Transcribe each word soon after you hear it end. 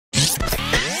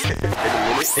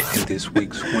And this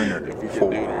week's winner for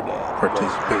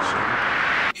participation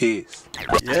is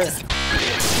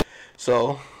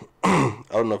So I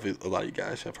don't know if a lot of you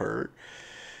guys have heard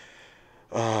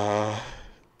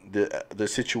the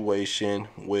situation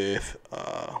with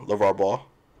Lavar Ball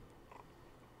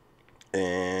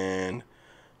and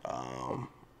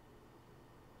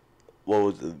what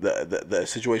was the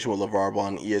situation with Lavar Ball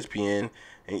and ESPN,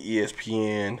 and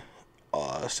ESPN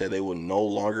said they would no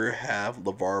longer have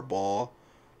Lavar Ball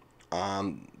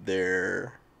on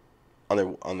their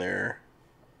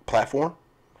platform.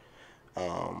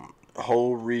 The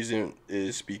whole reason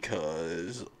is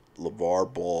because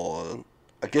Lavar Ball,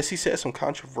 I guess he said some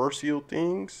controversial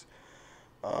things,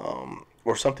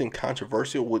 or something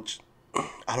controversial, which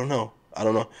I don't know.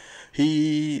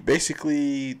 He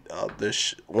basically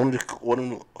one of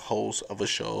the hosts of a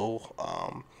show,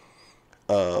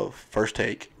 First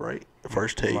Take, right?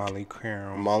 First Take. Molly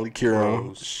Kieran.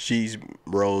 Rose. She's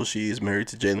Rose. She is married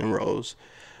to Jalen Rose.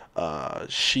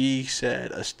 She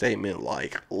said a statement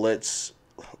like,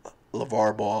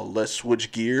 Lavar Ball, let's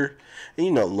switch gear. And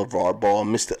you know Lavar Ball,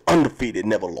 Mr. Undefeated,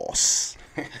 never lost.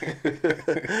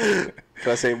 Can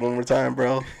I say it one more time,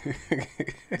 bro?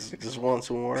 just once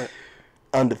more.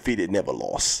 Undefeated, never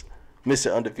lost.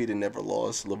 Mr. Undefeated, never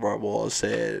lost. Lavar Ball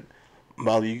said,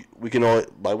 Molly, we can always,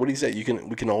 like what he said, we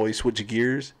can always switch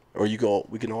gears, or we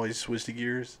can always switch the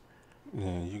gears.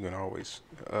 Yeah, you can always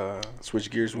switch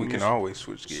gears. We can always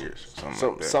switch gears.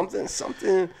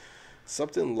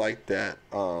 Something like that.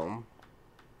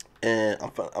 And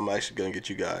I'm actually gonna get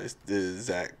you guys the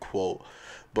exact quote,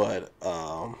 but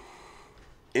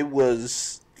it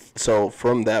was so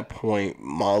from that point,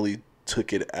 Molly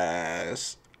took it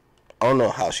as, I don't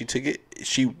know how she took it.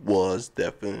 She was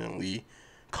definitely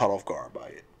caught off guard by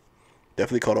it.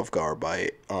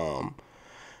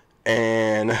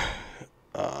 And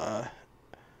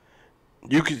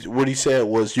you could. What he said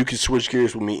was, you can switch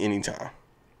gears with me anytime.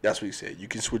 That's what he said. You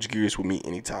can switch gears with me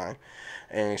anytime.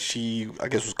 And she, I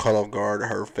guess, was caught off guard.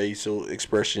 Her facial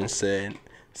expression said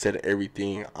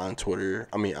everything on Twitter.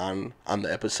 I mean, on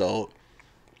the episode.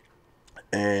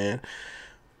 And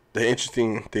the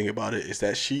interesting thing about it is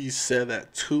that she said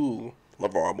that to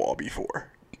Lavar Ball before.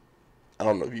 I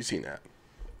don't know if you've seen that.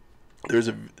 There's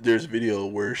a video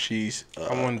where she's.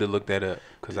 I wanted to look that up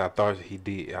because I thought he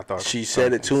did. I thought she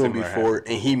said it to him before,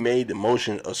 and he made the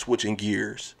motion of switching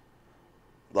gears.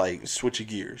 Like switching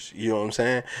gears, you know what I'm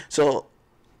saying? So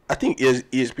I think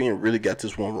ESPN really got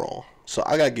this one wrong. So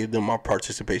I gotta give them my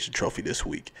participation trophy this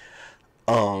week.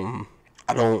 I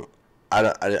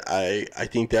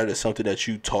think that is something that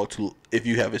you talk to if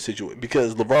you have a situation,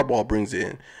 because Lavar Ball brings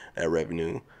in that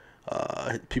revenue.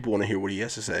 People want to hear what he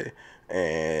has to say,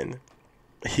 and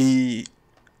he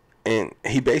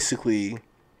basically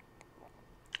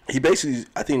I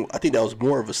think that was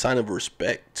more of a sign of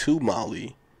respect to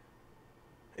Molly.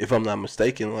 If I'm not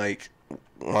mistaken, like,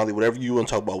 Molly, whatever you want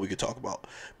to talk about, we could talk about.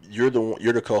 You're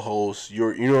the co-host.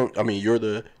 You're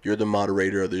the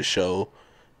moderator of this show.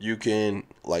 You can,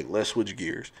 like, let's switch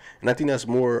gears. And I think that's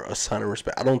more a sign of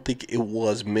respect. I don't think it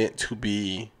was meant to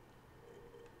be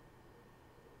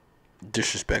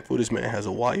disrespectful. This man has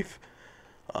a wife.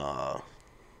 And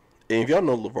if y'all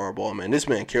know Lavar Ball, man, this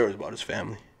man cares about his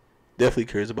family. Definitely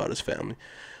cares about his family.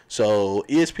 So,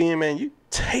 ESPN, man, you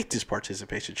take this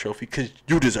participation trophy because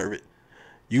you deserve it.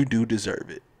 You do deserve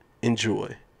it.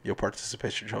 Enjoy your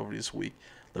participation trophy this week.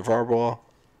 Lavar Ball,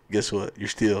 guess what? You're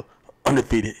still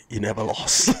undefeated. You never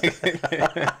lost.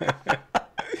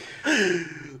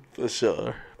 For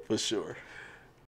sure.